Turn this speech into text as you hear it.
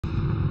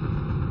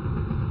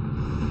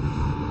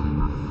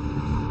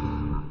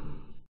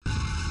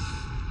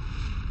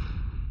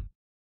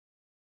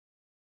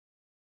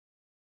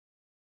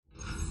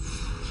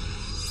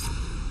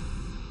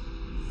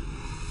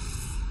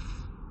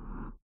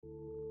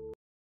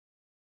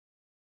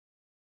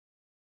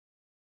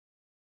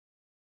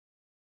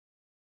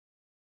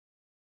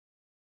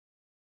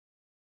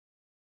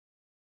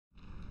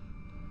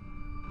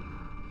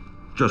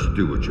Just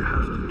do what you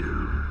have to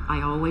do.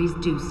 I always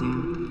do,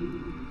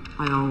 Sam.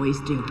 I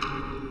always do.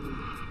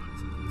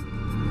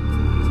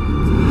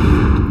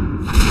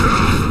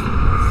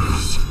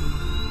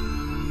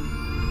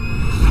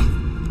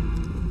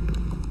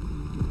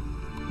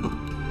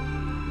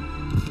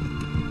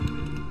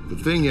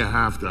 The thing you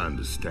have to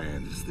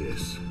understand is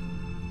this.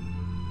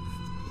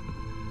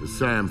 The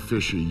Sam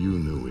Fisher you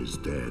knew is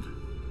dead.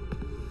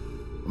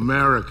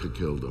 America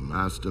killed him,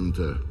 asked him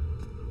to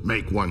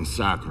make one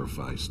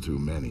sacrifice too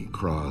many,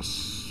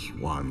 cross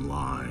one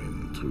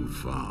line too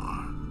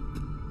far.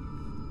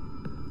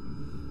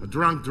 A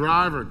drunk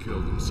driver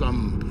killed him,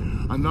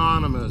 some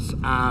anonymous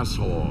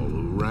asshole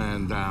who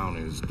ran down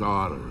his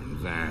daughter and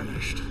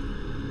vanished.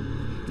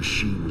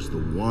 She was the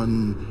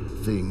one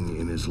thing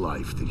in his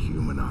life that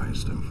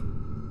humanized him.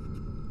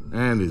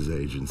 And his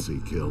agency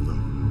killed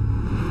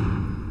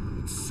him.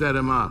 It set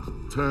him up,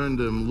 turned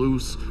him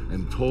loose,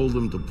 and told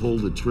him to pull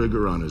the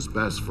trigger on his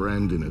best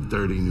friend in a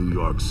dirty New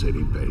York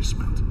City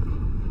basement.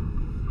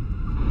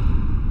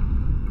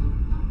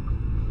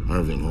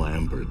 Irving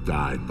Lambert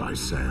died by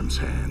Sam's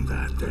hand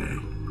that day.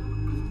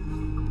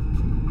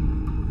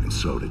 And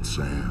so did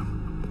Sam.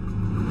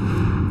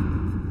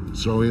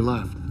 So he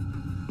left.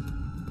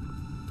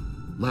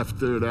 Left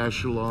Third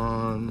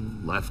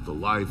Echelon, left the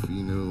life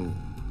he knew,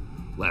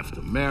 left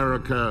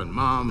America and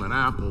Mom and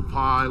apple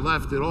pie,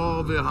 left it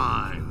all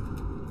behind.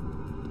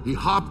 He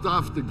hopped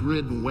off the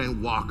grid and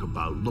went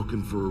walkabout,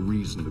 looking for a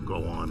reason to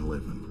go on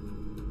living.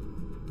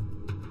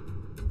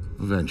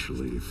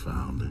 Eventually, he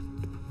found it.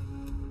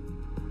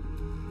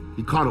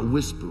 He caught a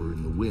whisper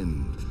in the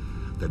wind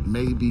that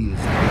maybe his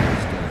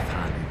daughter's death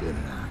hadn't been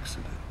an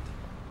accident.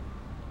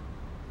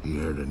 He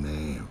heard a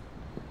name.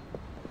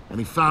 And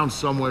he found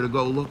somewhere to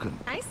go looking.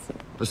 Nice.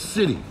 A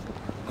city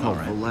called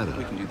Valletta.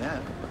 We can do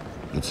that.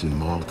 It's in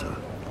Malta.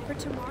 For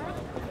tomorrow?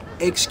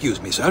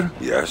 Excuse me, sir.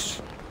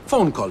 Yes?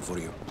 Phone call for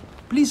you.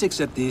 Please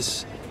accept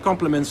this.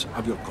 Compliments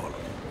of your call.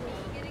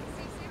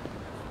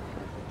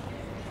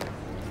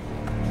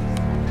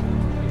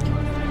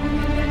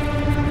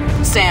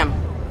 Sam.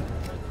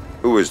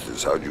 Who is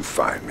this? How'd you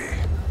find me?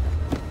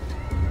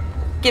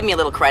 Give me a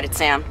little credit,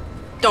 Sam.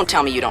 Don't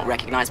tell me you don't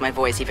recognize my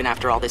voice even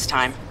after all this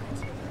time.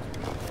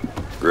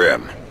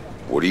 Grim,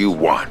 what do you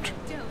want?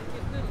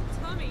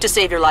 To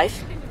save your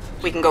life.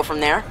 We can go from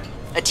there.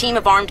 A team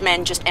of armed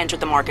men just entered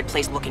the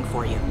marketplace looking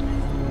for you.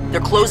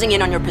 They're closing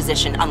in on your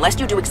position. Unless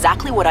you do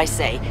exactly what I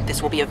say,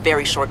 this will be a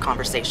very short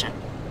conversation.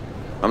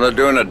 I'm not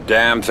doing a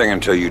damn thing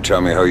until you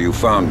tell me how you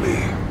found me.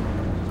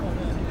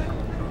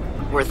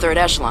 We're Third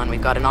Echelon.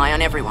 We've got an eye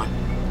on everyone.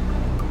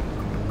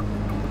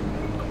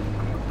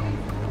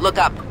 Look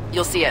up.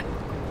 You'll see it.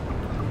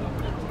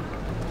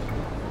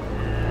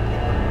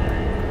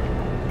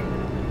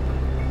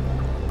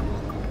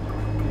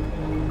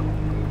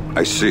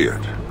 I see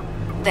it.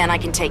 Then I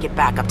can take it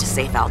back up to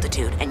safe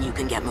altitude, and you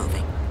can get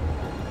moving.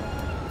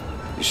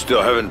 You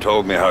still haven't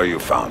told me how you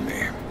found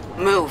me.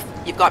 Move.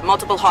 You've got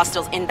multiple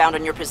hostiles inbound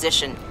on your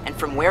position, and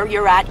from where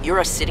you're at, you're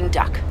a sitting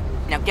duck.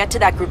 Now get to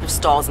that group of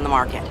stalls in the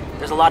market.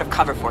 There's a lot of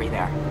cover for you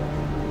there.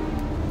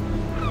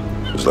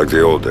 It's like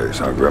the old days,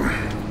 huh, Grim?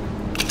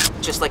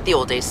 Just like the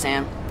old days,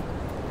 Sam.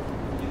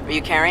 Are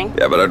you carrying?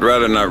 Yeah, but I'd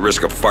rather not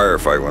risk a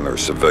firefight when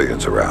there's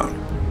civilians around.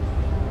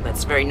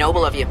 That's very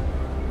noble of you.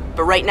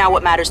 But right now,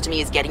 what matters to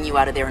me is getting you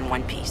out of there in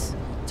one piece.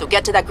 So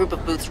get to that group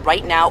of booths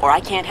right now, or I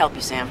can't help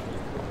you, Sam.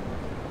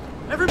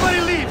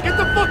 Everybody leave! Get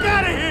the fuck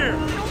out of here!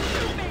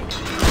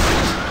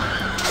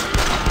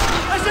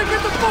 I said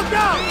get the fuck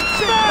out!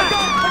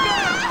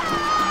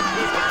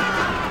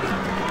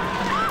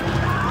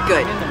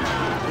 Good.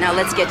 Now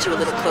let's get you a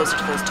little closer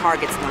to those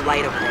targets in the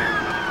light over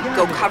there.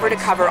 Go cover to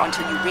cover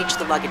until you reach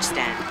the luggage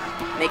stand.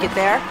 Make it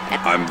there,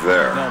 and... I'm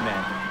there. No,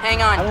 man.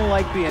 Hang on. I don't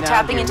like being I'm out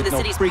tapping here into with the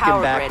no city's freaking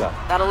power grid.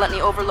 backup. That'll let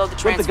me overload the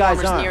What the guys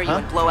transformers on, near you huh?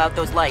 and blow out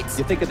those lights.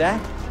 You think of that?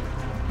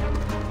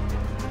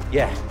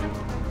 Yeah.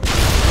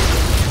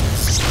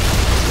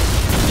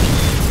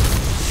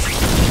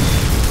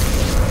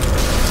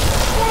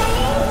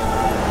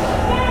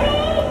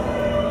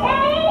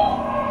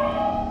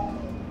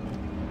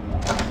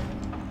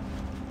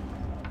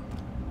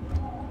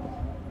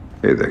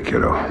 Hey there,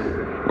 kiddo.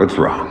 What's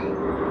wrong?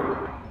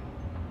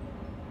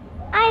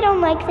 I don't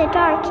like the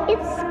dark.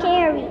 It's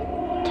scary.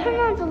 Turn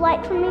on the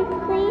light for me,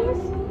 please.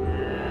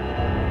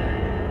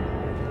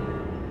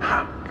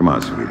 Come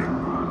on,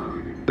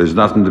 sweetie. There's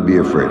nothing to be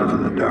afraid of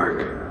in the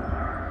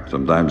dark.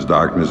 Sometimes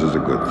darkness is a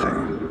good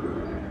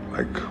thing.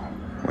 Like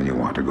when you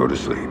want to go to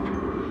sleep.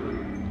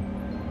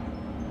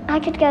 I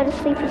could go to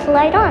sleep with the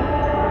light on.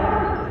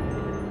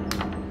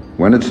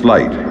 When it's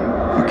light,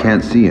 you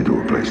can't see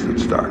into a place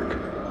that's dark.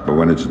 But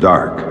when it's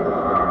dark,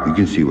 you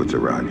can see what's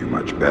around you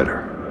much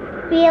better.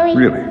 Really?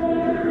 Really.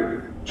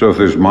 So if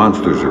there's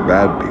monsters or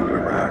bad people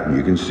around,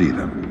 you can see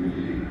them.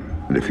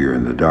 And if you're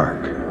in the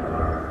dark,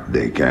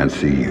 they can't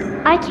see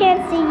you. I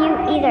can't see you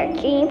either.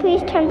 Can you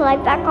please turn the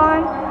light back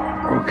on?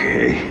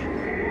 Okay.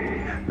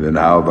 Then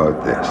how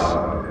about this?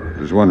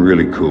 There's one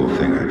really cool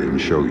thing I didn't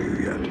show you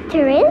yet.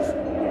 There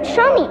is?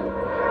 Show me.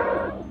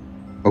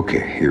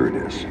 Okay, here it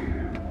is.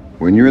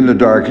 When you're in the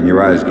dark and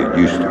your eyes get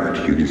used to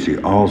it, you can see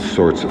all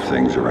sorts of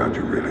things around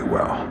you really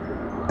well.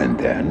 And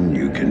then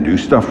you can do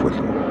stuff with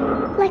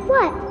them. Like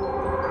what?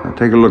 Now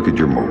take a look at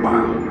your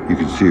mobile. You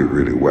can see it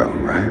really well,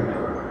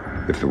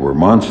 right? If there were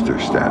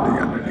monsters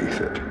standing underneath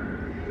it,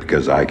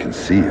 because I can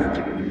see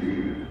it,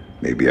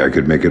 maybe I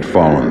could make it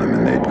fall on them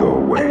and they'd go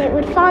away. And it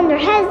would fall on their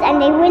heads and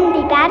they wouldn't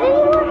be bad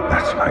anymore?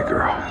 That's my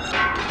girl.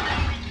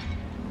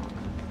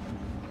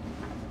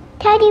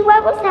 Daddy,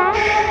 what was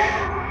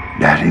that?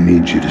 Daddy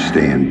needs you to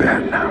stay in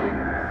bed now,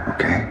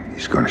 okay?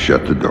 He's gonna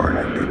shut the door and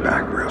he'll be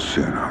back real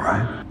soon, all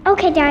right?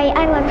 Okay, Daddy,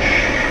 I love you.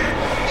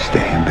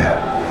 Stay in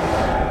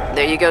bed.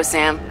 There you go,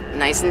 Sam.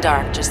 Nice and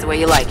dark, just the way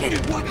you like it.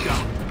 What the?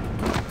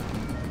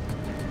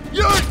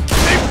 You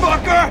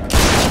fucker!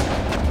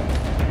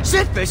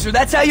 Shit, Fisher,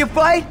 that's how you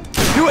fight?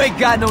 You ain't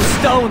got no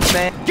stones,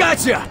 man.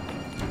 Gotcha!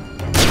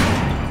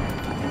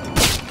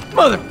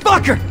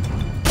 Motherfucker!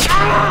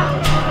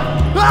 Ah!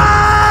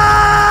 Ah!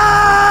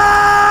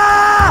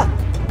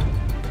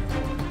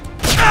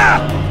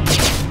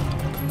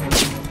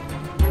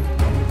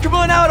 Come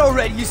on out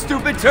already, you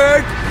stupid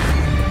turd!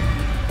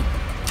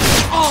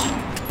 Oh.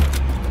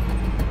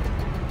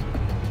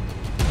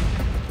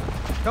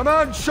 Come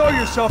out and show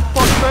yourself,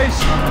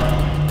 fuckface!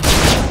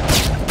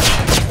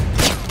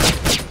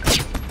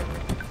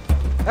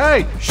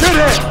 Hey,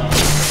 shithead!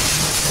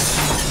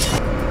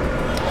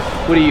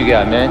 What do you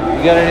got, man?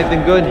 You got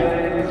anything good?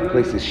 This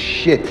place is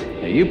shit.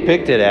 Now, you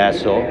picked it,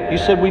 asshole. You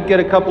said we'd get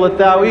a couple of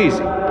thou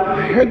easy.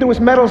 I heard there was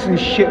metals and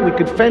shit we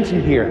could fence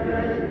in here.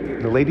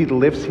 The lady that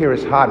lives here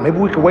is hot. Maybe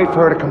we could wait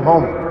for her to come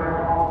home.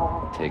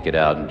 Take it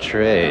out and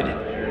trade.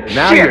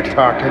 Now Shit. you're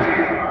talking.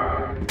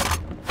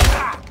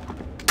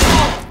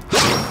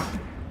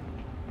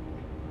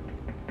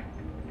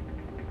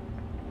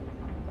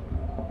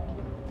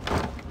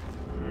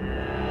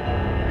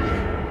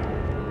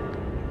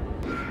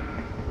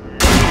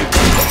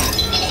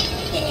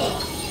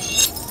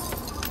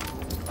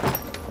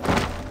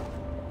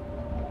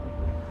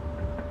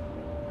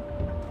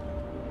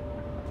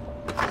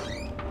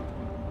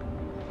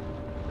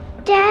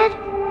 Dad,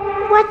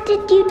 what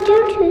did you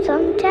do to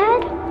them,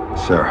 Dad?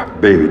 Sarah,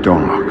 baby,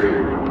 don't look.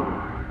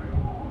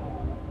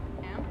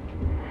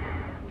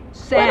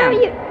 Sam. What are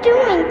you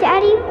doing,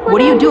 Daddy?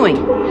 What are you doing?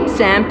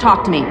 Sam,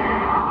 talk to me.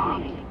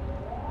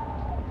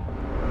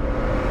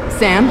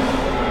 Sam?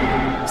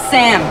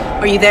 Sam,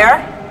 are you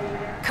there?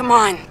 Come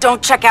on,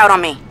 don't check out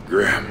on me.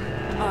 Graham.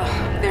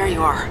 There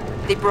you are.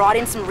 They brought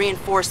in some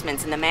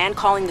reinforcements and the man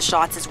calling the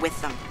shots is with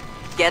them.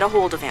 Get a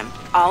hold of him.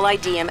 I'll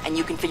ID him and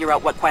you can figure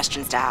out what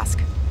questions to ask.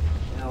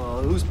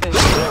 Well, who's paying the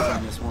bills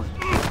on this one?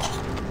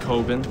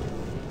 Coben.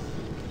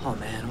 Oh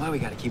man, why we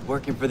gotta keep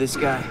working for this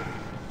guy?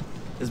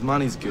 His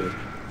money's good.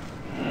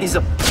 He's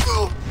a...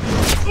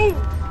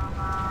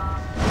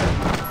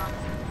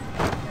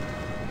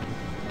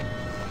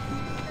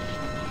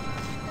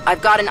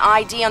 I've got an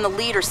ID on the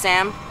leader,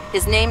 Sam.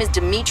 His name is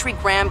Dimitri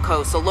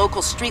Gramkos, a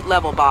local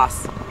street-level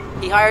boss.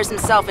 He hires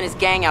himself and his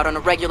gang out on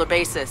a regular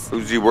basis.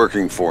 Who's he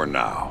working for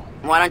now?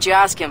 Why don't you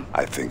ask him?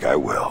 I think I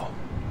will.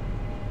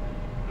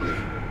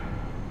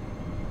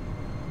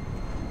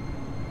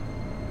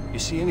 You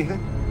see anything?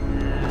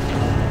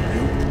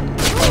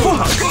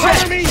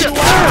 Fire me, you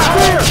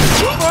are!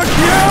 Fuck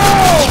you!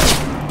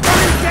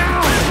 Burn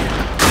down!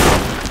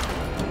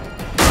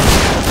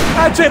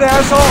 That's it,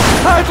 asshole!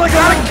 Hide like a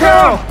little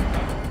girl!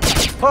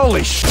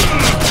 Holy shit!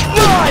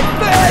 Die,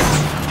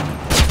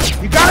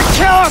 bitch! You gotta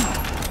kill him!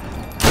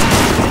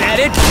 Is that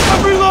it?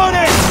 I'm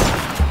reloading!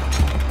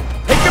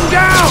 Take him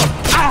down!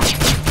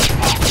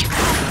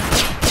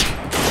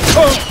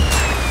 Oh!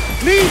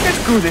 Please,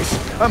 let's do this.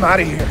 I'm out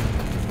of here.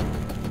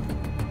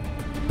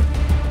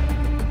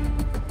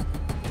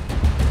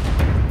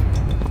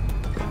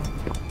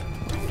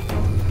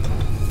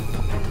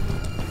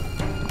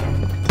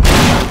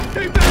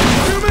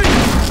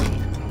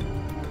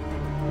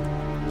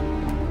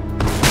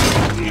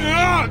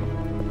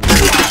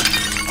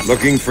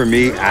 Looking for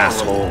me,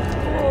 asshole?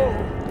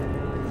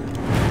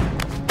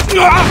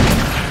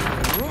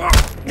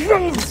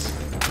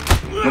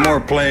 No more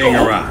playing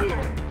around.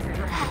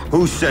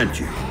 Who sent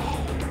you?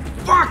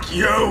 Fuck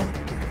you!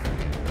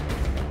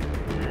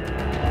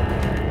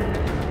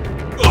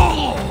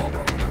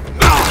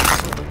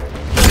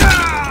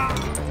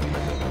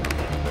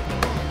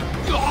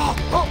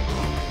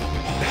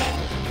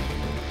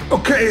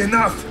 Okay,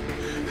 enough.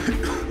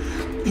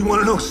 You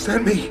wanna know who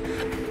sent me?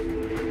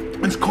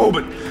 It's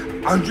Coben.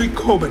 Andre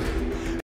Coben.